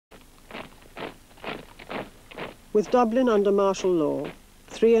With Dublin under martial law,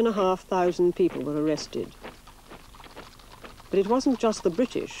 3,500 people were arrested. But it wasn't just the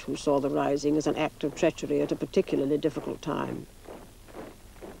British who saw the rising as an act of treachery at a particularly difficult time.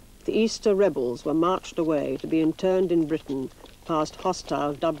 The Easter rebels were marched away to be interned in Britain past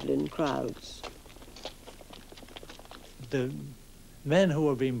hostile Dublin crowds. The men who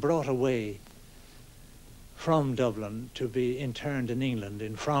were being brought away from Dublin to be interned in England,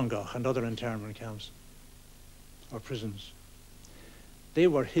 in Frongach and other internment camps or prisons, they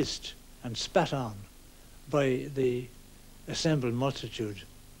were hissed and spat on by the assembled multitude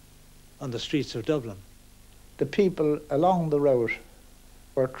on the streets of Dublin. The people along the route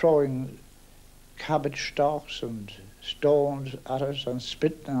were throwing cabbage stalks and stones at us and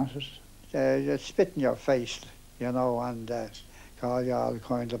spitting at us. They spit in your face, you know, and call you all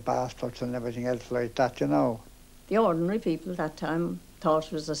kinds of bastards and everything else like that, you know. The ordinary people at that time thought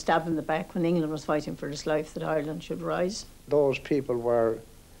it was a stab in the back when England was fighting for its life that Ireland should rise. Those people were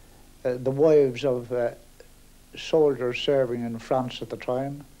the wives of soldiers serving in France at the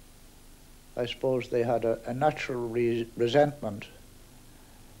time. I suppose they had a natural resentment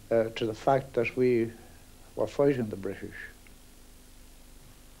to the fact that we were fighting the British.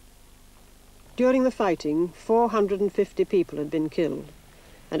 During the fighting, 450 people had been killed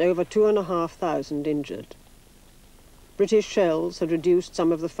and over 2,500 injured. British shells had reduced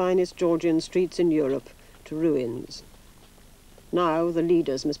some of the finest Georgian streets in Europe to ruins. Now the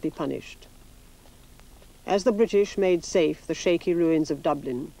leaders must be punished. As the British made safe the shaky ruins of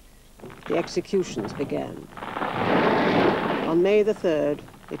Dublin, the executions began. On May the 3rd,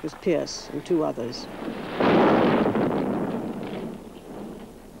 it was Pearse and 2 others.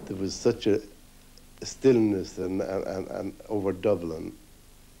 There was such a stillness and over Dublin.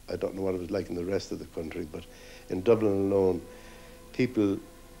 I don't know what it was like in the rest of the country, but in Dublin alone, people,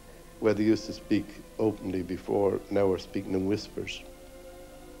 where they used to speak openly before, now are speaking in whispers.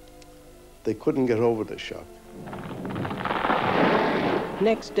 They couldn't get over the shock.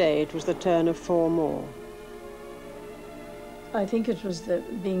 Next day, it was the turn of 4 more. I think it was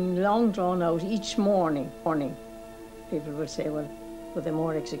being long drawn out each morning. People would say, well, were there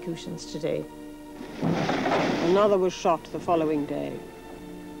more executions today? Another was shot the following day.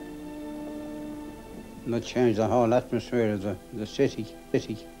 That changed the whole atmosphere of the city.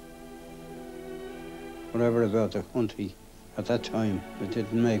 Whatever about the country at that time, it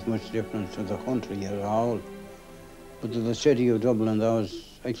didn't make much difference to the country as a whole. But to the city of Dublin,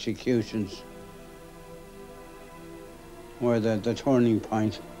 those executions were the turning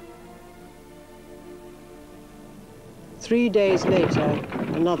point. 3 days later,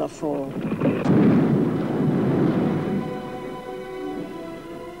 another 4.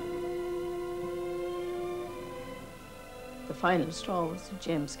 The final straw was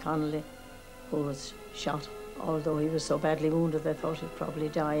James Connolly, who was shot. Although he was so badly wounded, they thought he'd probably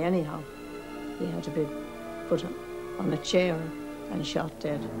die anyhow. He had to be put on a chair and shot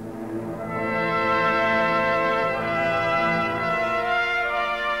dead.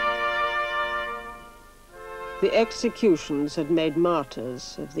 The executions had made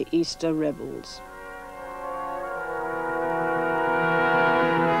martyrs of the Easter rebels.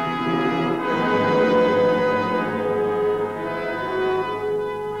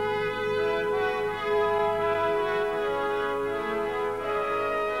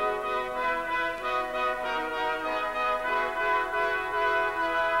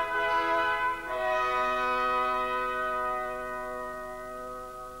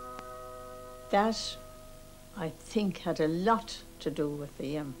 That, I think, had a lot to do with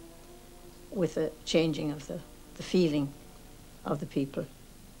the changing of the feeling of the people.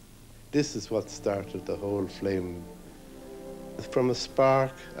 This is what started the whole flame. From a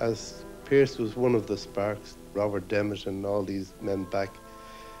spark, as Pearse was one of the sparks, Robert Demmett and all these men back,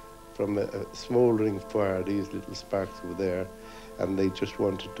 from a smouldering fire, these little sparks were there, and they just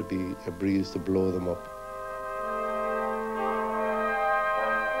wanted to be a breeze to blow them up.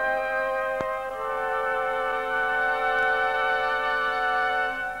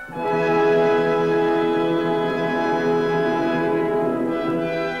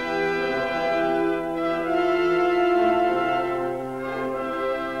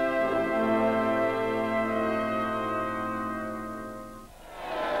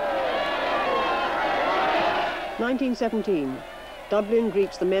 In 1917, Dublin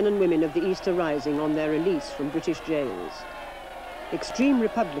greets the men and women of the Easter Rising on their release from British jails. Extreme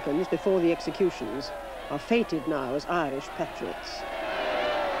Republicans before the executions are fated now as Irish patriots.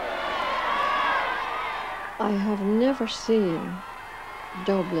 I have never seen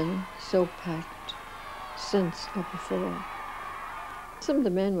Dublin so packed since or before. Some of the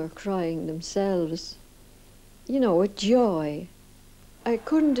men were crying themselves. you know, a joy. I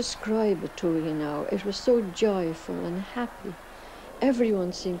couldn't describe it to you now. It was so joyful and happy.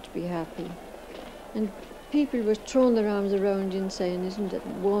 Everyone seemed to be happy. And people were throwing their arms around you and saying, isn't it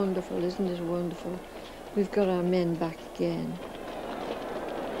wonderful, isn't it wonderful? We've got our men back again.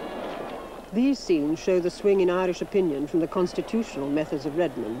 These scenes show the swing in Irish opinion from the constitutional methods of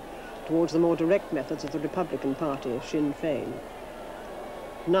Redmond towards the more direct methods of the Republican Party, Sinn Féin.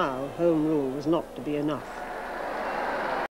 Now, Home Rule was not to be enough.